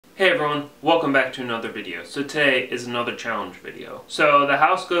Hey everyone, welcome back to another video. So today is another challenge video. So the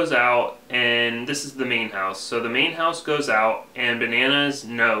house goes out, and this is the main house. So the main house goes out, and Bananas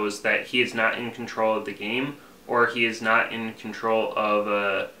knows that he is not in control of the game, or he is not in control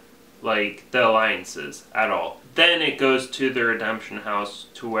of like the alliances at all. Then it goes to the redemption house,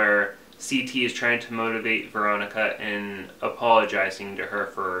 to where CT is trying to motivate Veronica and apologizing to her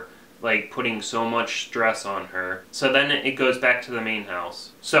for like putting so much stress on her. So then it goes back to the main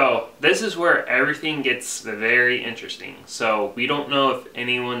house. So this is where everything gets very interesting. So we don't know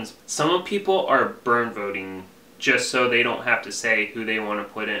if some people are burn voting just so they don't have to say who they want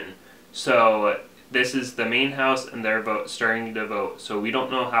to put in. So this is the main house, and they're starting to vote. So we don't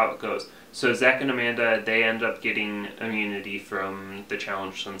know how it goes. So Zach and Amanda, they end up getting immunity from the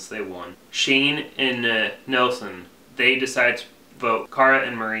challenge since they won. Shane and Nelson, they decide to vote Cara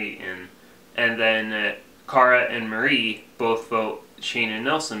and Marie in, and then Cara and Marie both vote Shane and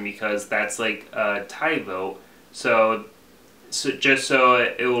Nelson because that's like a tie vote. So just so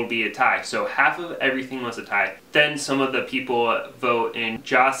it will be a tie. So half of everything was a tie. Then some of the people vote in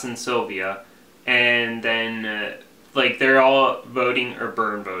Joss and Sylvia, and then like they're all voting or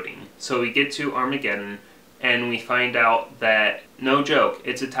burn voting. So we get to Armageddon, and we find out that, no joke,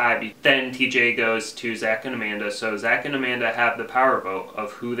 it's a tie. Then TJ goes to Zach and Amanda, so Zach and Amanda have the power vote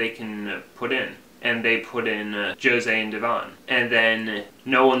of who they can put in. And they put in Jose and Devon. And then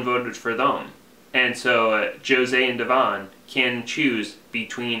no one voted for them. And so Jose and Devon can choose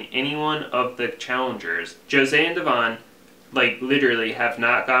between any one of the challengers. Jose and Devon, like, literally have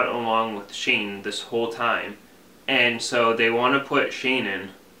not gotten along with Shane this whole time. And so they want to put Shane in,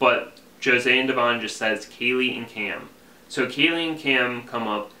 but Jose and Devon just says Kayleigh and Cam. So Kayleigh and Cam come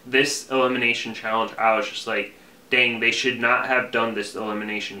up. This elimination challenge, I was just like, dang, they should not have done this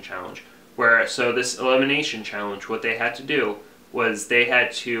elimination challenge. So this elimination challenge, what they had to do was they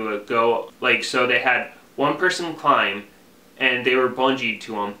had to go, like, so they had one person climb, and they were bungeed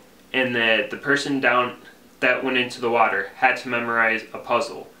to them, and the person down that went into the water had to memorize a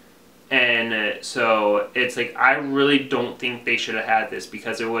puzzle. And so it's like, I really don't think they should have had this,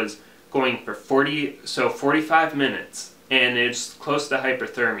 because it was going for 45 minutes, and it's close to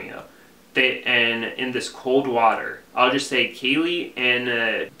hypothermia. And in this cold water, I'll just say Kayleigh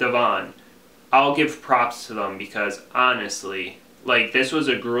and Devon, I'll give props to them, because honestly, like, this was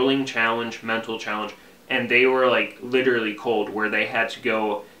a grueling challenge, mental challenge, and they were like literally cold, where they had to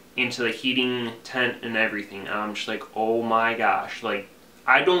go into the heating tent and everything. And I'm just like, oh my gosh, like,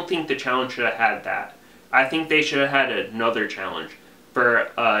 I don't think the challenge should have had that. I think they should have had another challenge for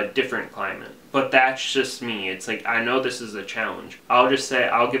a different climate. But that's just me. It's like, I know this is a challenge. I'll just say,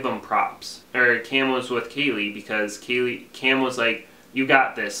 I'll give them props. Or Cam was with Kayleigh, because Cam was like, you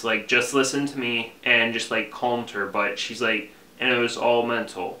got this, like, just listen to me, and just like calmed her. But she's like, and it was all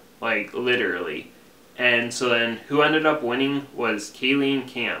mental, like, literally. And so then who ended up winning was Kayleigh and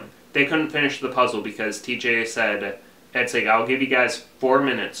Cam. They couldn't finish the puzzle because TJ said, it's like, I'll give you guys 4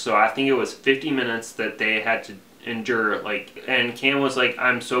 minutes. So I think it was 50 minutes that they had to endure, like, and Cam was like,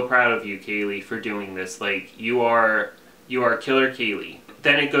 I'm so proud of you, Kayleigh, for doing this. Like, you are killer Kayleigh.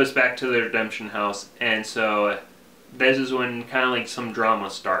 Then it goes back to the redemption house, and so this is when kind of like some drama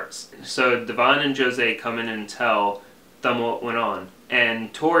starts. So Devon and Jose come in and tell them what went on,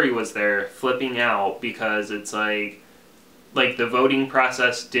 and Tori was there flipping out because it's like the voting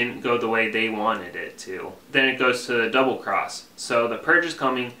process didn't go the way they wanted it to. Then it goes to the double cross. So the purge is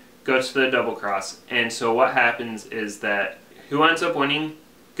coming, goes to the double cross, and so what happens is that who ends up winning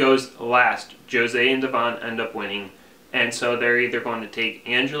goes last. Jose and Devon end up winning, and so they're either going to take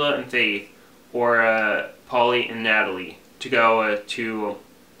Angela and Faith or Polly and Natalie to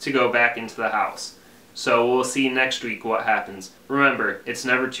go back into the house. So we'll see next week what happens. Remember, it's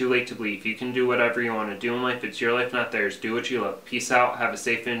never too late to believe. You can do whatever you want to do in life. It's your life, not theirs. Do what you love. Peace out. Have a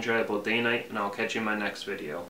safe and enjoyable day, night, and I'll catch you in my next video.